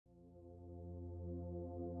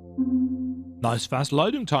Nice fast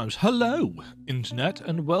loading times. Hello, Internet,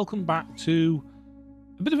 and welcome back to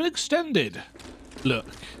a bit of an extended look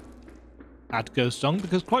at Ghost Song,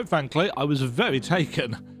 because quite frankly, I was very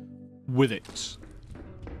taken with it.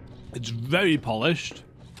 It's very polished.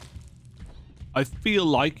 I feel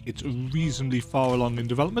like it's reasonably far along in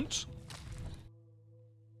development.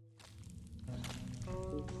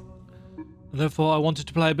 And therefore, I wanted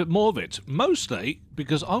to play a bit more of it. Mostly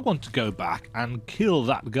because I want to go back and kill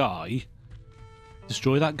that guy.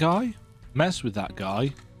 Destroy that guy? Mess with that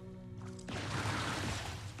guy?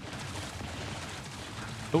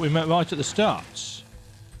 But we met right at the start.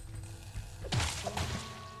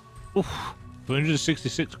 Oof.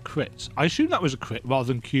 366 crits. I assume that was a crit rather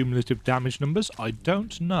than cumulative damage numbers. I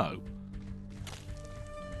don't know.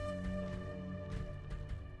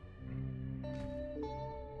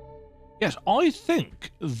 Yes, I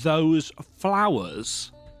think those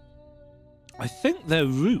flowers, I think they're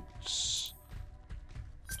roots.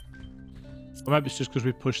 Or maybe it's just because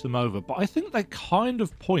we pushed them over, but I think they kind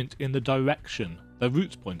of point in the direction, their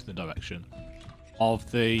roots point in the direction of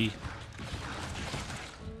the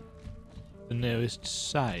nearest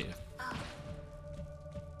save. Oh.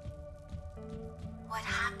 What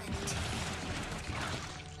happened to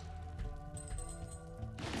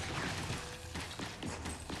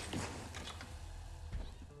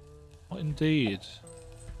What indeed?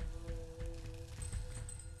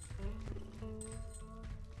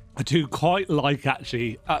 I do quite like,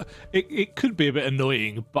 actually, it could be a bit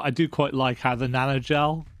annoying, but I do quite like how the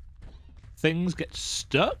nanogel things get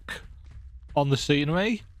stuck on the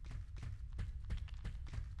scenery.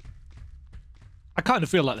 I kind of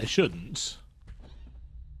feel like they shouldn't.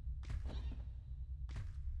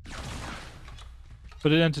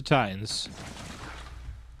 But it entertains.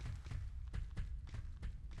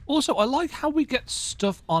 Also, I like how we get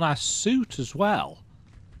stuff on our suit as well.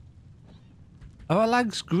 Are our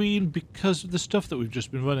legs green because of the stuff that we've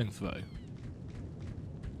just been running through?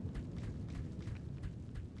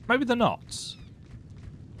 Maybe they're not.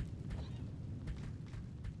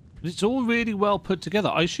 But it's all really well put together.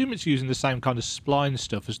 I assume it's using the same kind of spline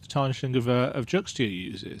stuff as the tarnishing of Juxtia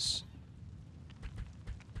uses.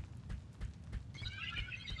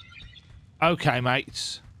 Okay,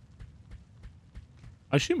 mate.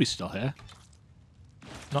 I assume he's still here.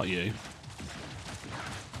 Not you.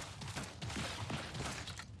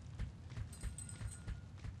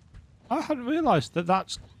 I hadn't realised that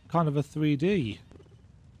that's kind of a 3D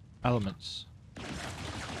elements.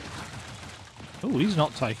 Oh, he's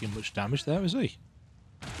not taking much damage there, is he?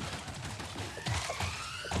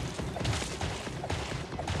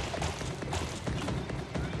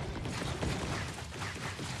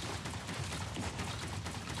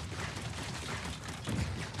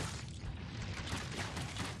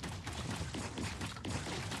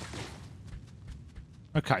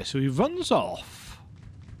 Okay, so he runs off.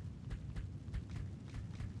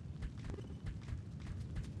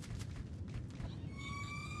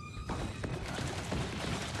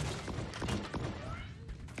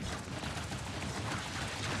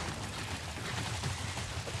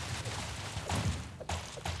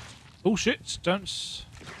 Oh shit, don't...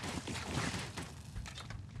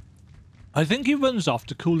 I think he runs off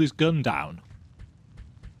to cool his gun down.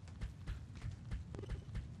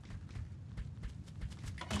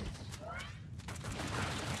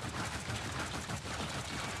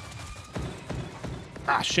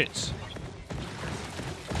 Ah, shit.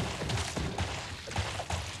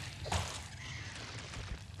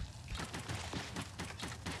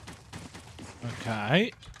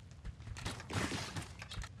 Okay.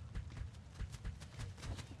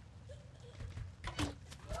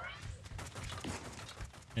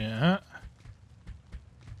 Yeah.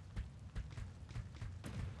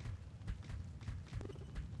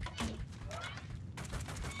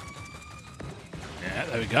 Yeah,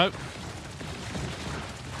 there we go.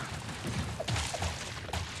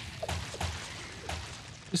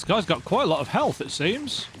 This guy's got quite a lot of health, it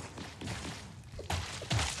seems.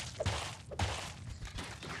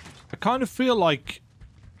 I kind of feel like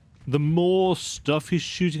the more stuff he's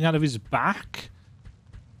shooting out of his back,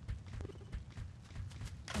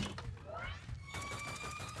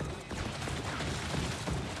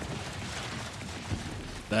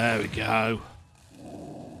 there we go.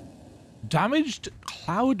 Damaged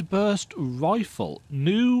cloudburst rifle.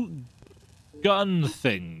 New gun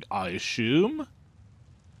thing, I assume.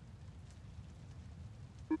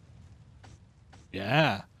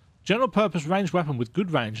 Yeah. General purpose ranged weapon with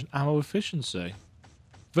good range and ammo efficiency.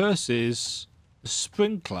 Versus the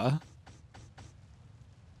sprinkler.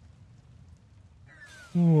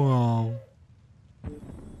 Wow.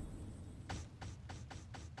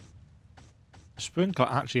 sprinkler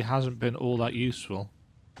actually hasn't been all that useful.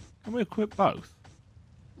 Can we equip both?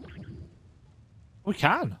 We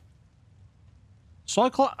can.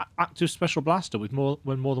 Cycle active special blaster with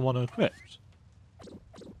when more than one are equipped.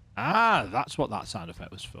 Ah, that's what that sound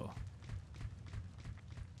effect was for.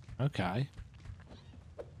 Okay.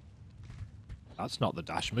 That's not the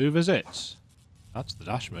dash move, is it? That's the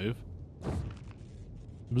dash move.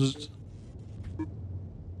 Bzzzt.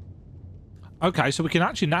 Okay, so we can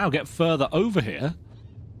actually now get further over here.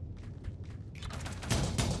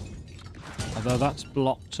 Although that's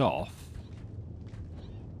blocked off.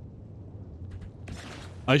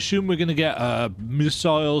 I assume we're going to get a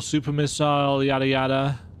missile, super missile, yada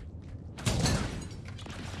yada.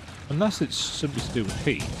 Unless it's simply to do with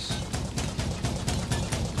heat.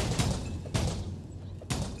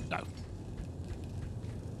 No.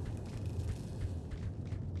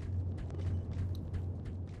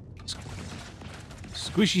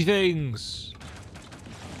 Squishy things.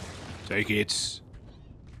 Take it.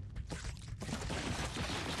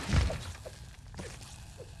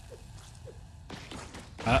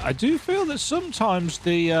 I do feel that sometimes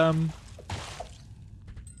the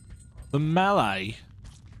melee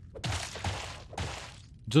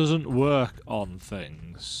doesn't work on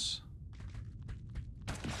things.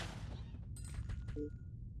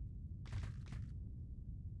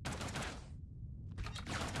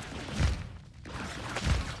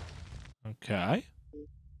 Okay.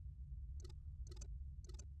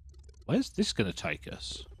 Where's this going to take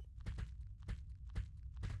us?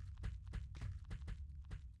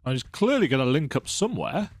 I was clearly going to link up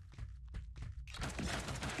somewhere.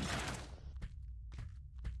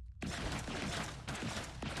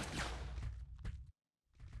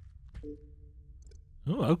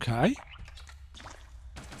 Oh, okay.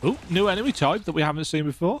 Oh, new enemy type that we haven't seen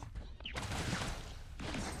before.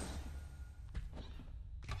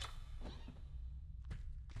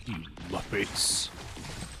 You muppets.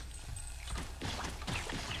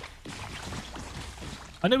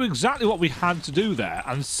 I knew exactly what we had to do there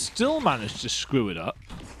and still managed to screw it up.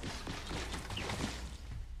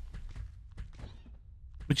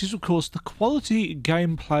 Which is, of course, the quality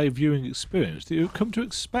gameplay viewing experience that you've come to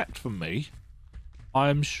expect from me, I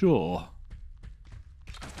am sure.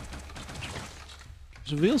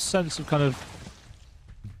 There's a real sense of kind of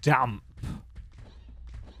damp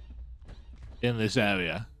in this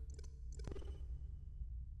area.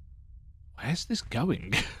 Where's this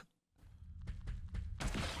going?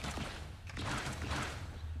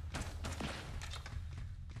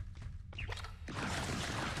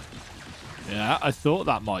 Yeah, I thought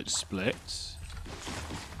that might split.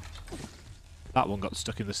 That one got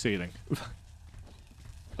stuck in the ceiling.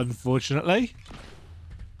 Unfortunately.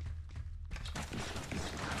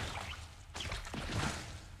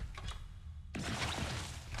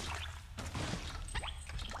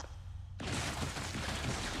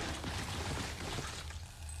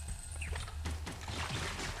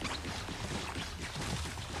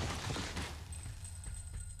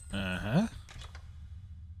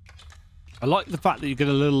 I like the fact that you get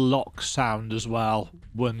a little lock sound as well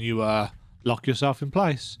when you lock yourself in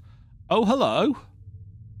place. Oh, hello.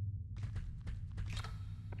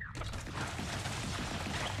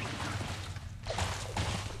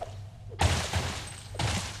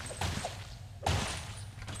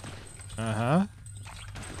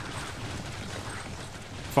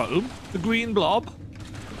 Foam, the green blob.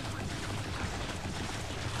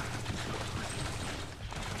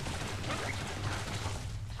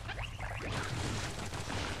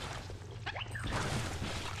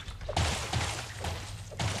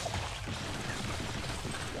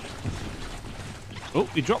 Oh,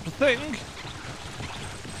 he dropped a thing.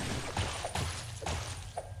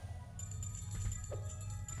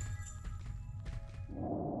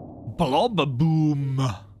 Blob boom.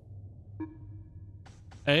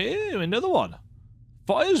 Hey, another one.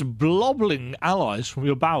 Fires blobbling allies from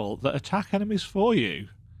your barrel that attack enemies for you.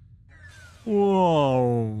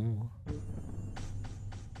 Whoa.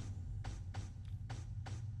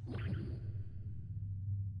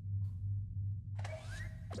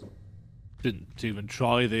 Didn't even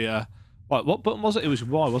try the what button was it? It was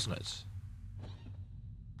Y, wasn't it?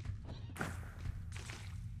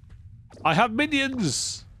 I have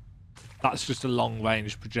minions. That's just a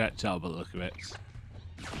long-range projectile by the look of it.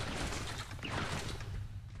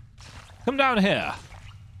 Come down here.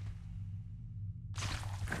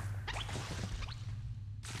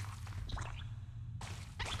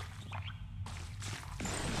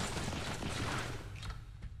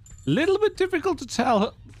 Little bit difficult to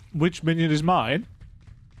tell which minion is mine.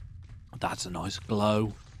 That's a nice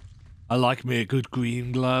glow. I like me a good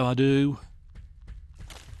green glow, I do.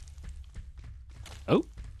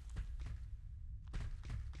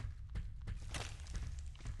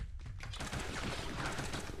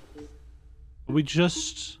 Are we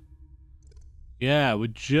just... Yeah, we're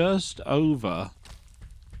just over.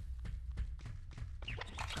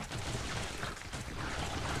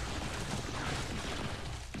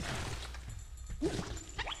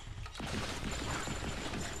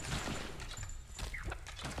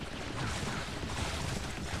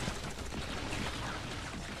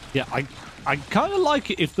 Yeah, I kind of like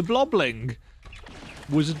it if the blobling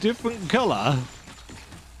was a different colour.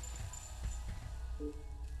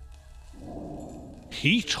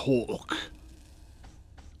 Heat Hawk.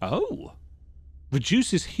 Oh.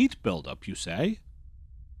 Reduces heat buildup, you say?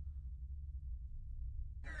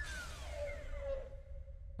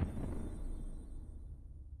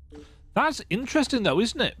 That's interesting though,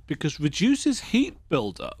 isn't it? Because reduces heat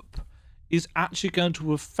buildup is actually going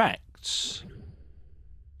to affect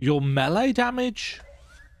your melee damage.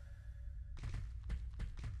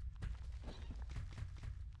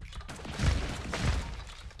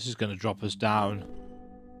 This is going to drop us down.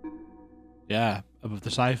 Yeah, above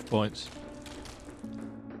the save points.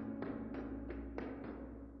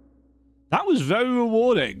 That was very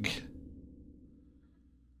rewarding.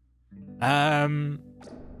 Oh,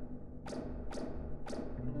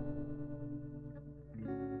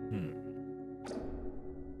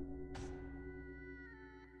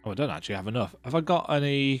 I don't actually have enough. Have I got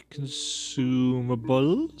any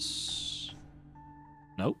consumables?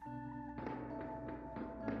 Nope.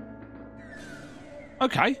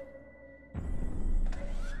 Okay.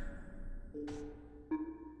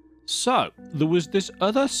 So, there was this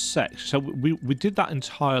other section. So, we did that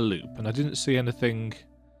entire loop, and I didn't see anything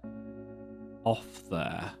off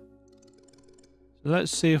there. So,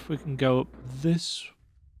 let's see if we can go up this...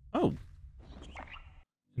 Oh.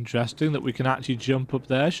 Interesting that we can actually jump up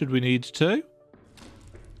there, should we need to.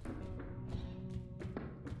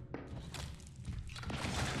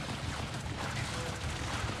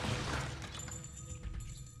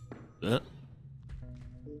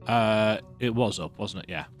 It was up, wasn't it?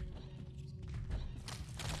 Yeah.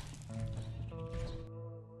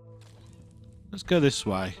 Let's go this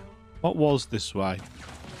way. What was this way?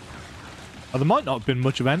 Oh, there might not have been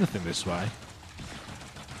much of anything this way.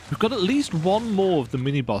 We've got at least one more of the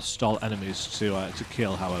mini-boss style enemies to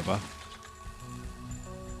kill, however.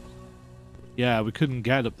 Yeah, we couldn't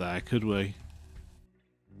get up there, could we?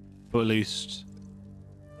 Or at least...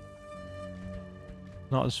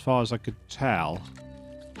 not as far as I could tell.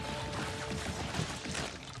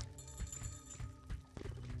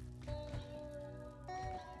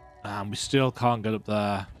 And we still can't get up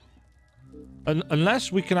there.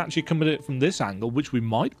 Unless we can actually come at it from this angle, which we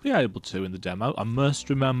might be able to in the demo. I must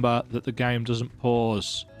remember that the game doesn't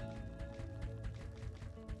pause.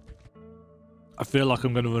 I feel like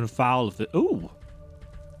I'm going to run foul of it. Ooh!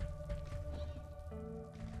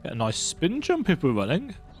 Get a nice spin jump if we're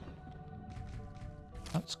running.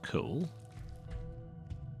 That's cool.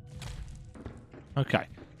 Okay.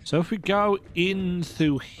 So if we go in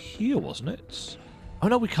through here, wasn't it? Oh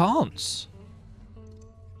no, we can't.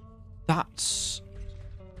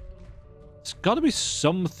 It's got to be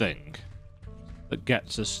something that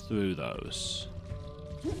gets us through those.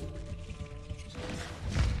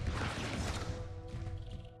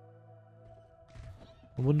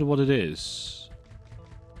 I wonder what it is.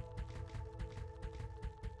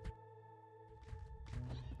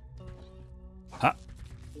 Ha!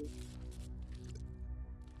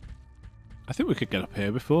 I think we could get up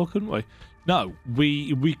here before, couldn't we? No,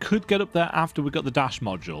 we could get up there after we got the dash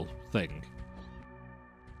module thing.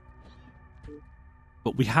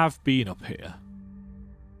 But we have been up here.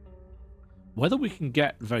 Whether we can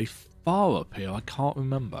get very far up here, I can't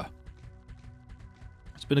remember.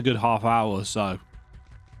 It's been a good half hour or so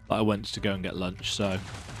that I went to go and get lunch, so...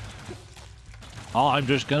 I'm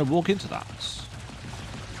just going to walk into that.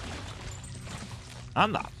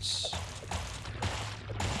 And that.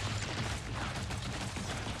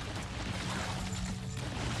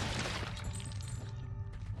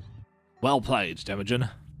 Well played, Demajen.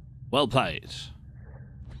 Well played.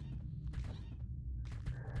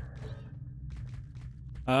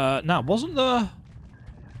 Now, wasn't there...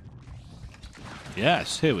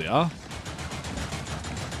 Yes, here we are.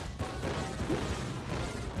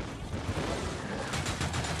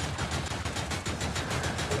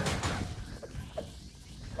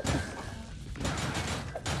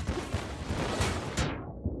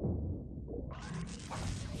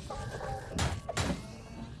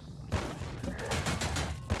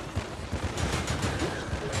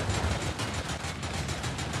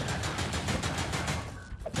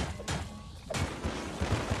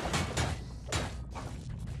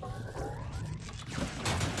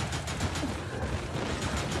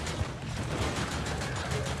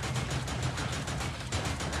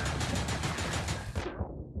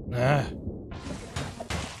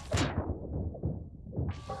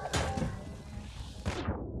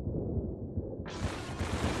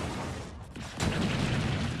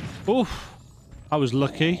 Oof. I was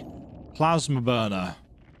lucky. Plasma burner.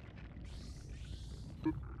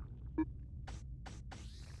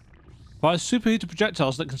 Fires superheated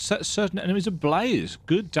projectiles that can set certain enemies ablaze.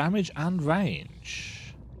 Good damage and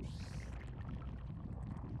range.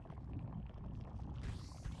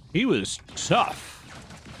 He was tough.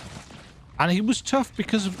 And he was tough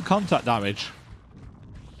because of the contact damage.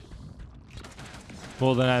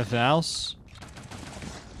 More than anything else.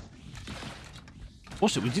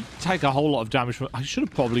 Also, we didn't take a whole lot of damage from... I should have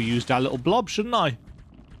probably used our little blob, shouldn't I?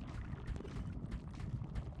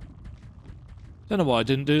 Don't know why I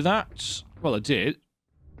didn't do that. Well, I did.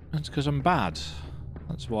 That's because I'm bad.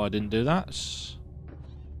 That's why I didn't do that.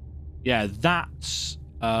 Yeah, that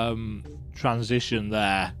transition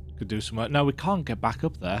there could do some work. No, we can't get back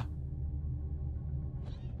up there.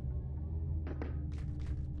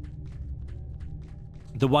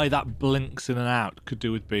 The way that blinks in and out could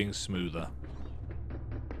do with being smoother.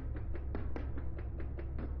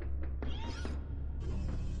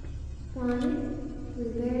 One,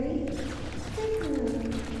 blueberry,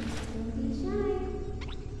 cinnamon. Don't be shy.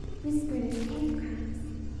 Whisper to scarecrows.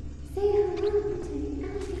 Say hello to the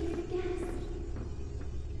elevated guest.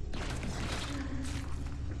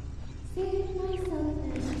 Save myself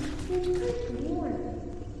and keep warm.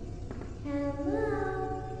 Hello?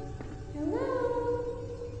 Hello?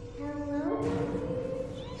 Hello?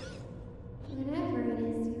 Whatever it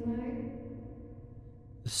is you are.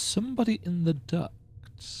 There's somebody in the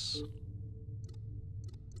ducts.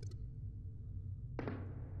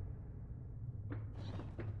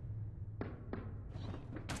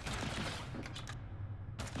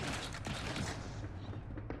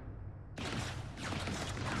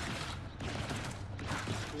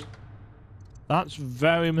 That's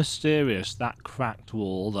very mysterious, that cracked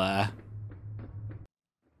wall there.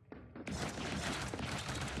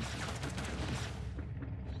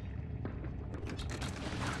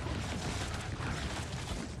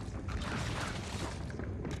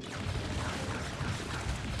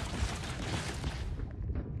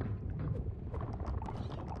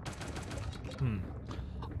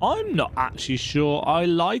 I'm not actually sure I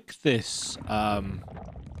like this,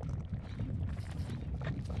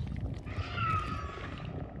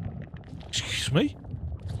 Excuse me?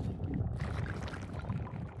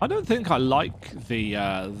 I don't think I like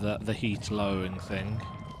the heat lowering thing.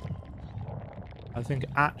 I think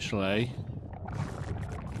actually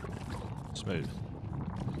smooth.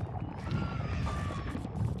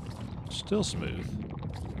 Still smooth.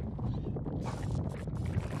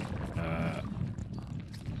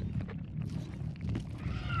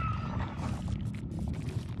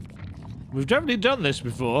 We've definitely done this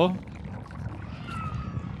before.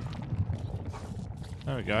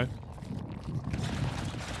 There we go.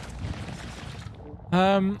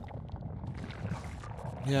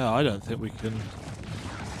 Yeah, I don't think we can.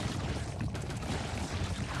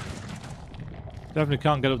 Definitely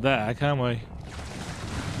can't get up there, can we?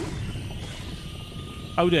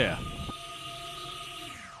 Oh dear.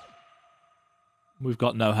 We've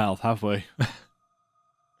got no health, have we?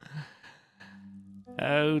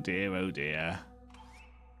 Oh dear, oh dear.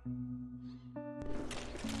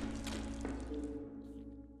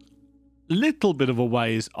 Little bit of a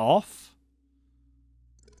ways off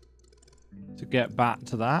to get back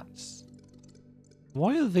to that.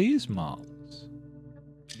 Why are these marked?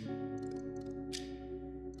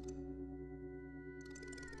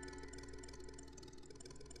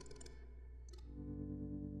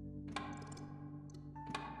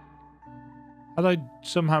 Had I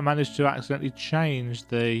somehow managed to accidentally change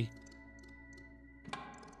the...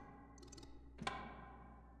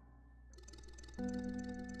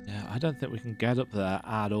 Yeah, I don't think we can get up there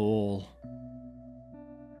at all.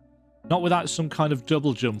 Not without some kind of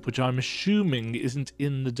double jump, which I'm assuming isn't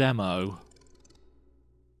in the demo.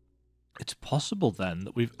 It's possible then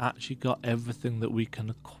that we've actually got everything that we can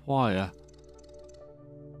acquire.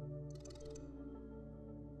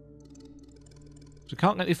 So we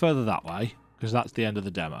can't get any further that way, because that's the end of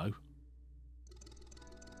the demo.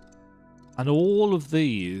 And all of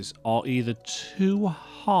these are either too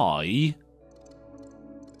high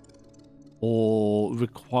or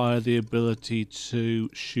require the ability to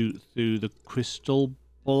shoot through the crystal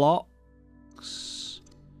blocks.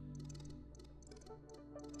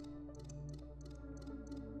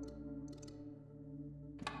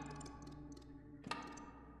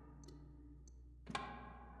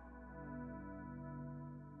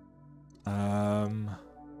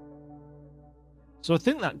 So I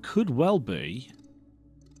think that could well be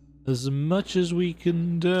as much as we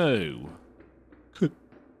can do.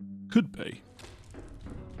 Could be.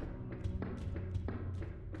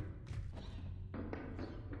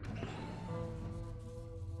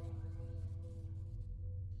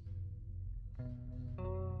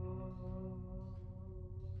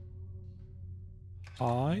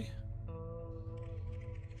 Hi.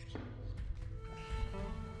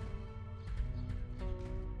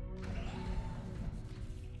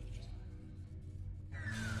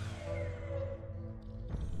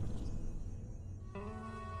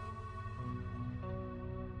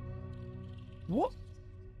 What?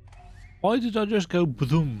 Why did I just go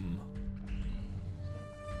boom?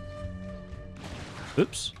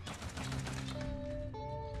 Oops.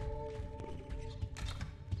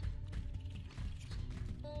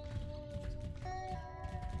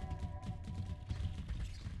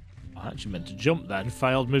 I actually meant to jump then,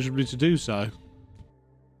 failed miserably to do so.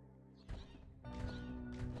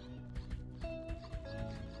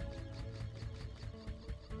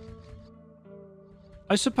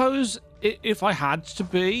 I suppose if I had to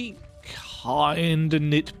be kind of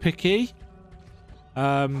nitpicky,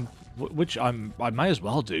 which I may as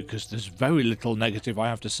well do because there's very little negative I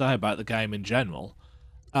have to say about the game in general.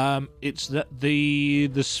 It's that the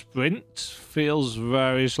sprint feels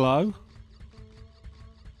very slow,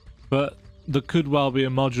 but there could well be a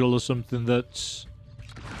module or something that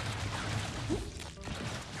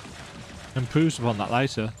improves upon that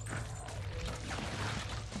later.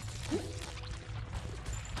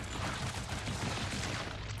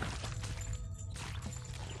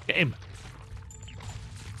 Get him.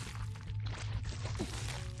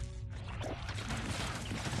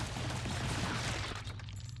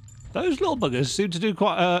 Those little buggers seem to do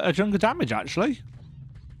quite a chunk of damage, actually,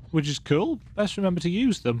 which is cool. Best remember to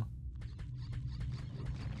use them.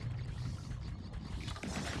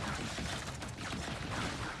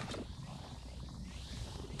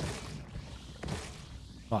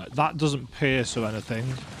 Right, that doesn't pierce or anything.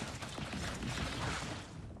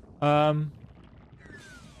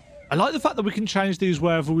 I like the fact that we can change these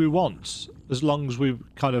wherever we want, as long as we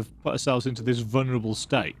kind of put ourselves into this vulnerable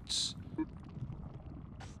state.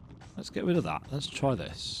 Let's get rid of that. Let's try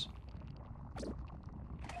this.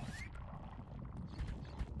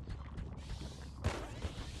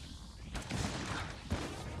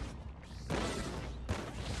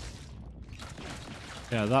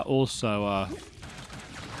 Yeah, that also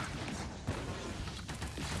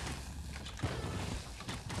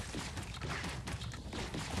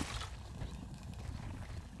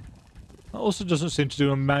that also doesn't seem to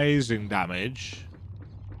do amazing damage.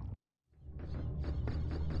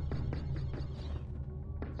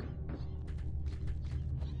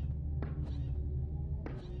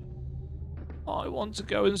 I want to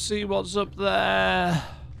go and see what's up there,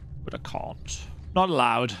 but I can't. Not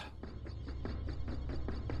allowed.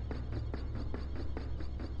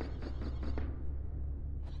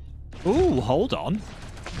 Ooh, hold on.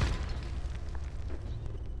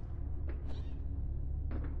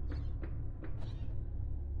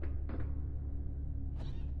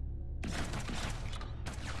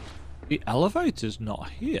 The elevator's not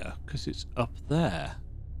here because it's up there.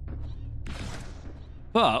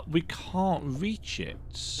 But we can't reach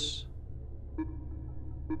it.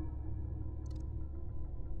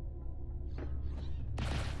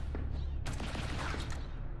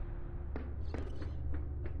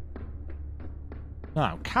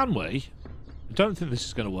 Now, can we? I don't think this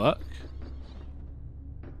is going to work.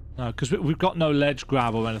 No, because we've got no ledge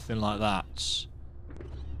grab or anything like that.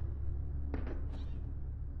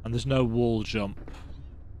 And there's no wall jump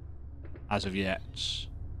as of yet.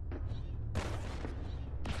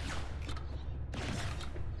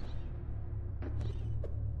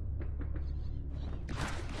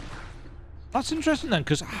 That's interesting then,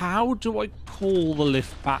 because how do I call the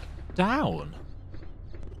lift back down?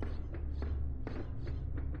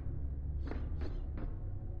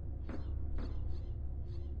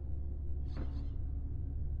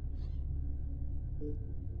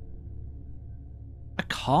 I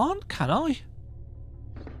can't, can I?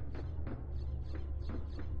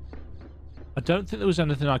 I don't think there was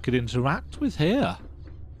anything I could interact with here.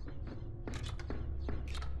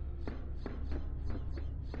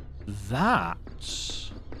 That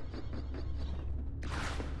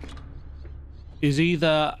is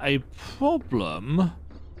either a problem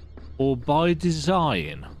or by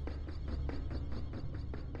design.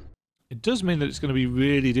 It does mean that it's going to be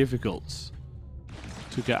really difficult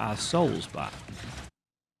to get our souls back.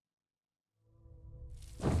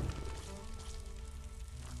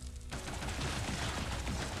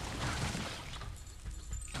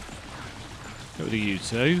 Go to you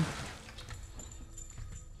two.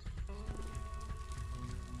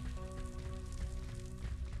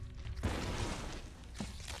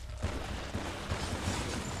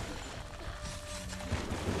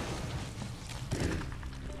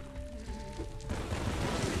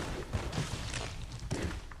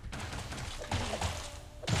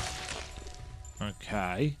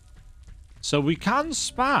 Okay. So we can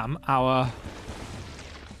spam our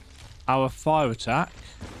fire attack.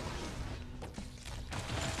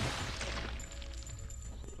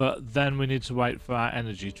 But then we need to wait for our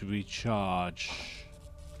energy to recharge.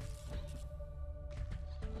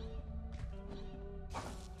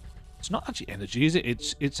 It's not actually energy, is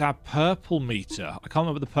it? It's our purple meter. I can't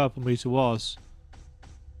remember what the purple meter was.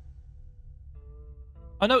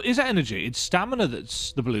 I know, is it energy? It's stamina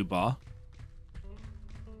that's the blue bar.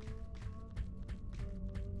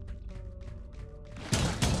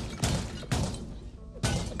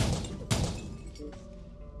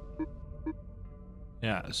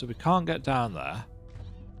 Yeah, so we can't get down there.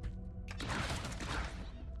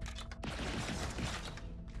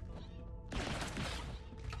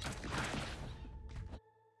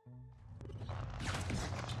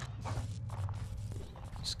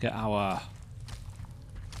 Let's get our...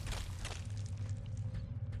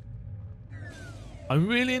 I'm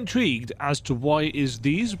really intrigued as to why it is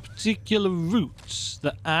these particular routes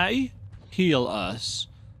that A, heal us,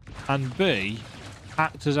 and B,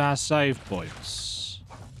 act as our save points.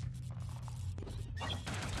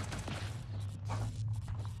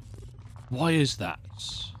 Why is that?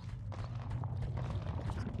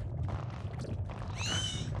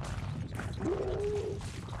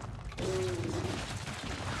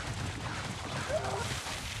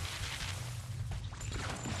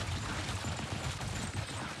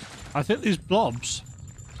 I think these blobs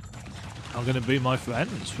are going to be my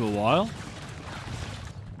friends for a while.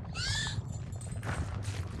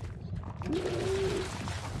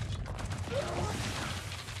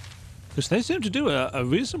 Because they seem to do a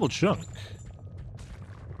reasonable chunk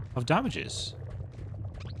of damages.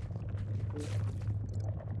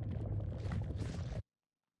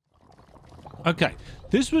 Okay,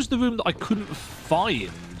 this was the room that I couldn't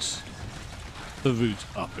find the route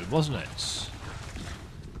up in, wasn't it?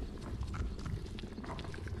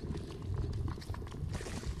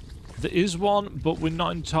 There is one, but we're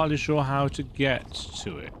not entirely sure how to get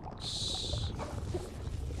to it.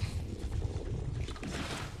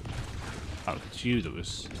 Oh, it's you that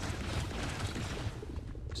was...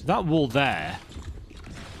 So that wall there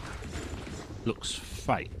looks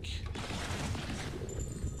fake.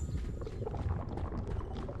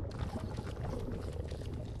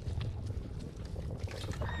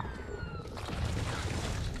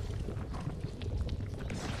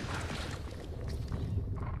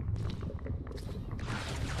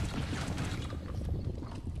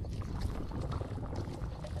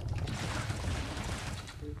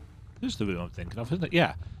 This is the room I'm thinking of, isn't it?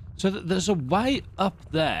 Yeah. So there's a way up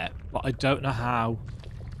there, but I don't know how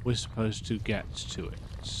we're supposed to get to it.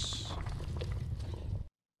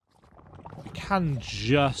 We can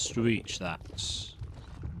just reach that.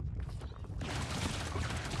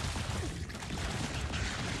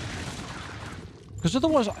 Because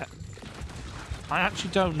otherwise, I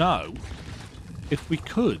actually don't know if we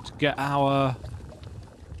could get our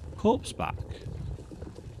corpse back.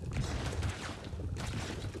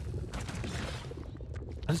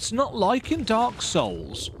 And it's not like in Dark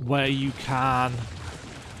Souls where you can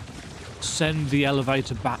send the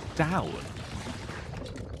elevator back down.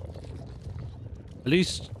 At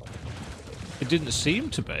least it didn't seem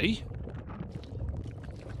to be.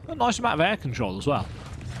 A nice amount of air control as well.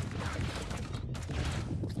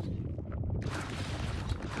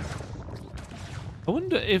 I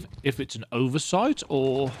wonder if it's an oversight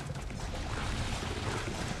or...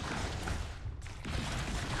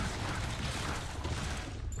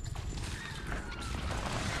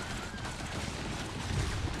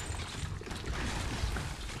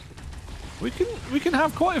 We can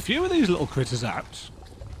have quite a few of these little critters out.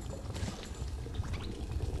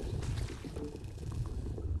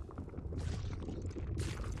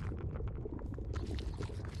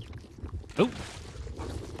 Oh.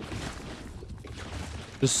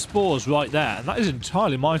 There's spores right there, and that is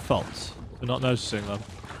entirely my fault for not noticing them.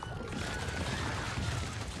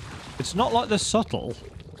 It's not like they're subtle.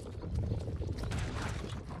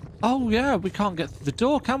 Oh yeah, we can't get through the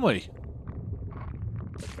door, can we?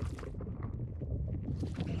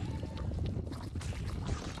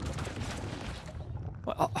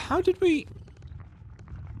 How did we...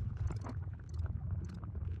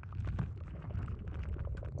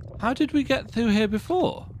 How did we get through here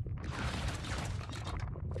before?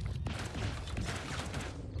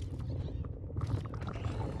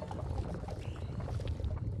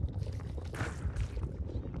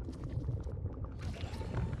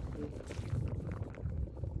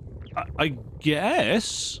 I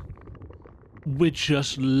guess we're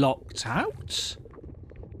just locked out?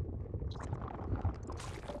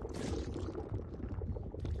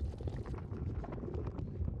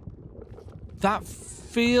 That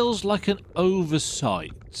feels like an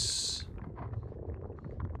oversight.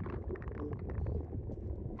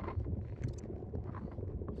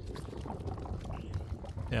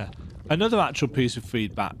 Yeah. Another actual piece of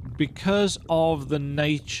feedback. Because of the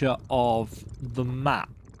nature of the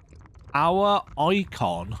map, our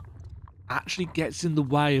icon actually gets in the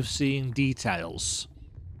way of seeing details.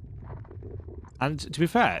 And to be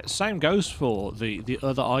fair, same goes for the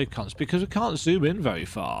other icons, because we can't zoom in very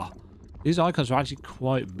far. These icons are actually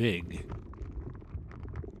quite big.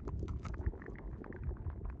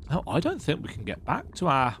 Oh, I don't think we can get back to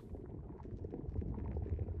our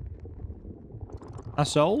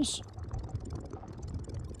souls.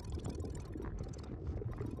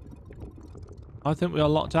 I think we are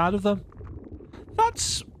locked out of them.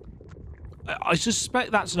 That's... I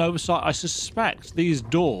suspect that's an oversight. I suspect these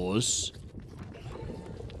doors...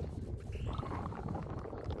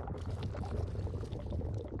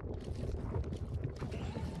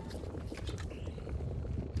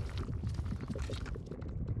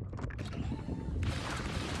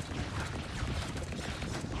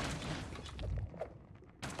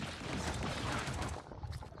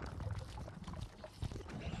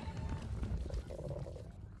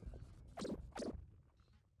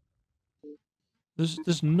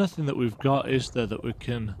 There's nothing that we've got, is there, that we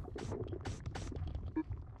can...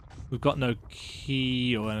 We've got no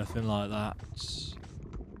key or anything like that.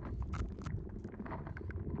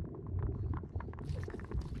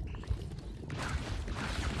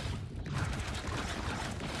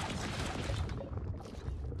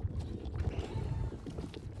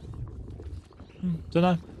 Don't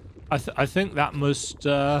know. I think that must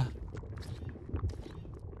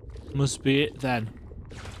be it then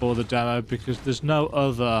for the demo, because there's no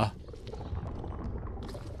other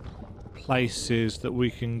places that we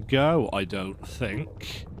can go, I don't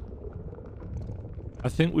think. I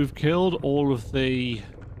think we've killed all of the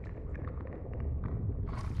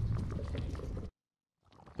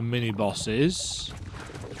mini bosses.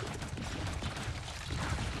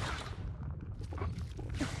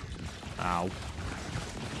 Ow.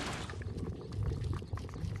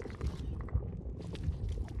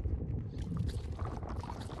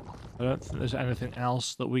 I don't think there's anything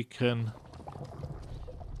else that we can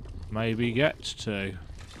maybe get to.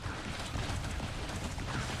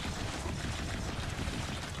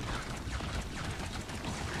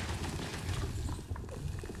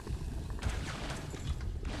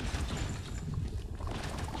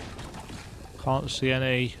 Can't see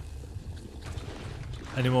any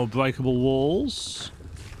more breakable walls.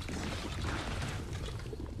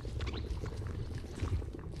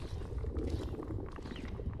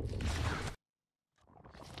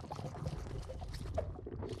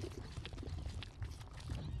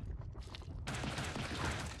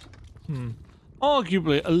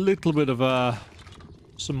 Arguably a little bit of a,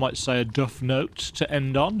 some might say, a duff note to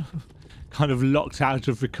end on. Kind of locked out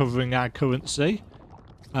of recovering our currency.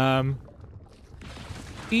 Either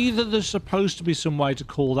there's supposed to be some way to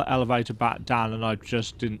call that elevator back down and I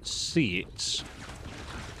just didn't see it,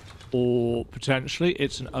 or potentially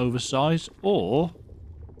it's an oversight, or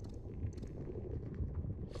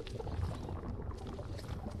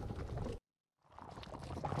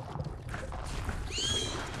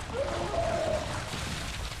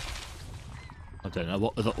I don't know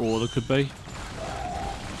what other order could be.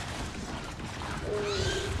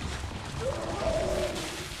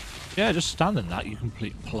 Yeah, just stand in that, you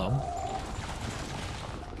complete plum.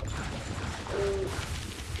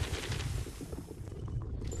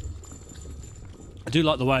 I do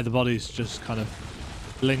like the way the bodies just kind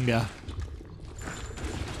of linger.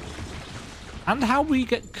 And how we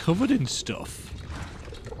get covered in stuff.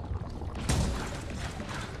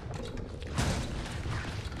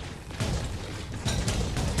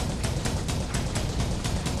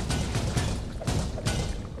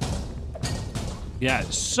 Yeah,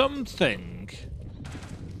 something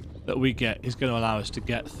that we get is going to allow us to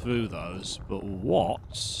get through those, but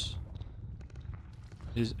what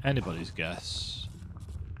is anybody's guess.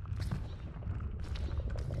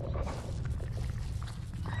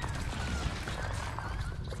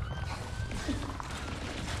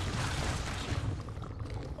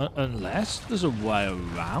 Unless there's a way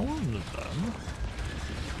around them.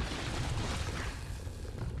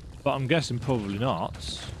 But I'm guessing probably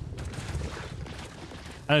not.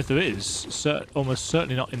 And if there is, almost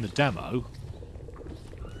certainly not in the demo.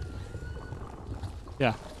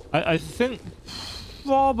 Yeah, I think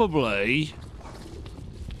probably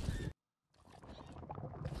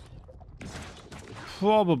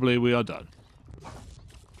we are done.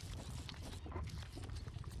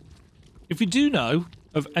 If you do know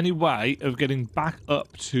of any way of getting back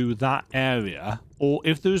up to that area, or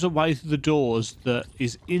if there's a way through the doors that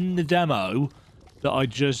is in the demo that I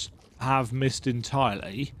just have missed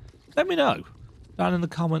entirely, let me know down in the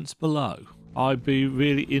comments below. I'd be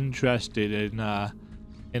really interested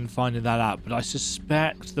in finding that out, but I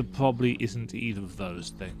suspect there probably isn't either of those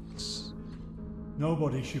things.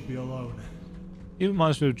 Nobody should be alone. It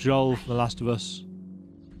reminds me of Joel from The Last of Us.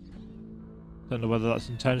 Don't know whether that's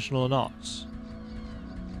intentional or not.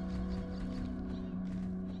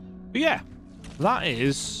 But yeah, that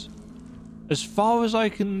is, as far as I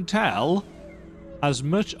can tell, as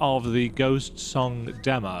much of the Ghost Song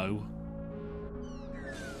demo.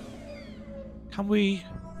 Can we...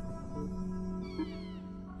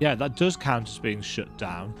 Yeah, that does count as being shut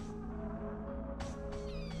down.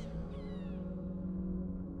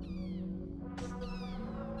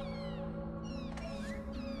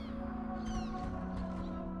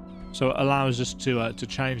 So it allows us to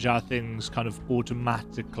change our things kind of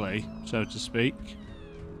automatically, so to speak,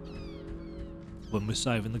 when we're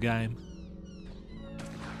saving the game.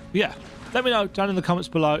 Yeah, let me know down in the comments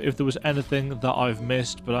below if there was anything that I've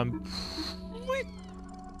missed, but I'm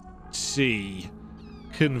pretty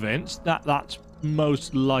convinced that that's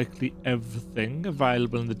most likely everything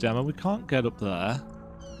available in the demo. We can't get up there.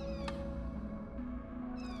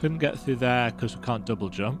 Couldn't get through there because we can't double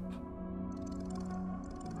jump.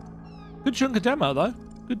 Good chunk of demo, though.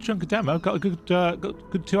 Good chunk of demo. Got a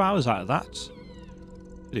good 2 hours out of that.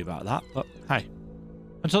 Pity about that, but hey.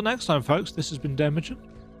 Until next time, folks, this has been Demajen,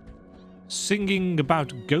 singing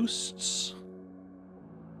about ghosts.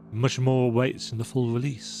 Much more awaits in the full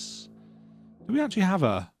release. Do we actually have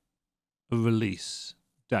a release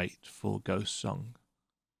date for Ghost Song?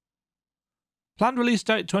 Planned release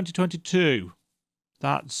date 2022.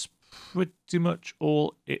 That's pretty much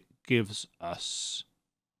all it gives us.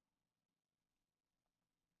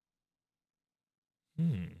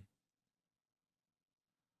 On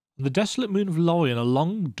the desolate moon of Lorian, a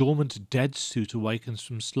long-dormant Deadsuit awakens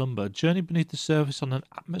from slumber. Journey beneath the surface on an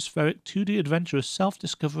atmospheric 2D adventure of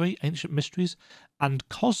self-discovery, ancient mysteries, and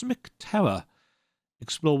cosmic terror.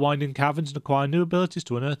 Explore winding caverns and acquire new abilities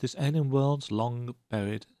to unearth this alien world's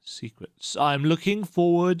long-buried secrets. I'm looking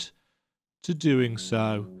forward to doing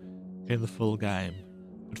so in the full game.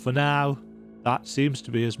 But for now, that seems to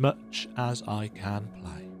be as much as I can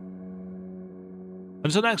play.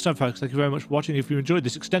 Until next time, folks, thank you very much for watching. If you enjoyed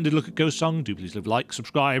this extended look at Ghost Song, do please leave a like,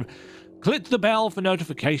 subscribe, click the bell for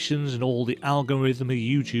notifications and all the algorithmy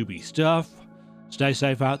YouTube-y stuff. Stay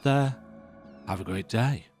safe out there. Have a great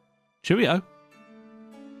day. Cheerio.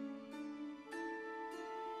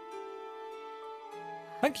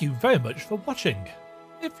 Thank you very much for watching.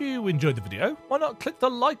 If you enjoyed the video, why not click the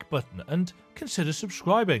like button and consider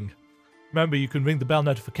subscribing. Remember, you can ring the bell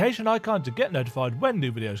notification icon to get notified when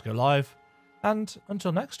new videos go live. And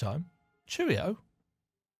until next time, cheerio.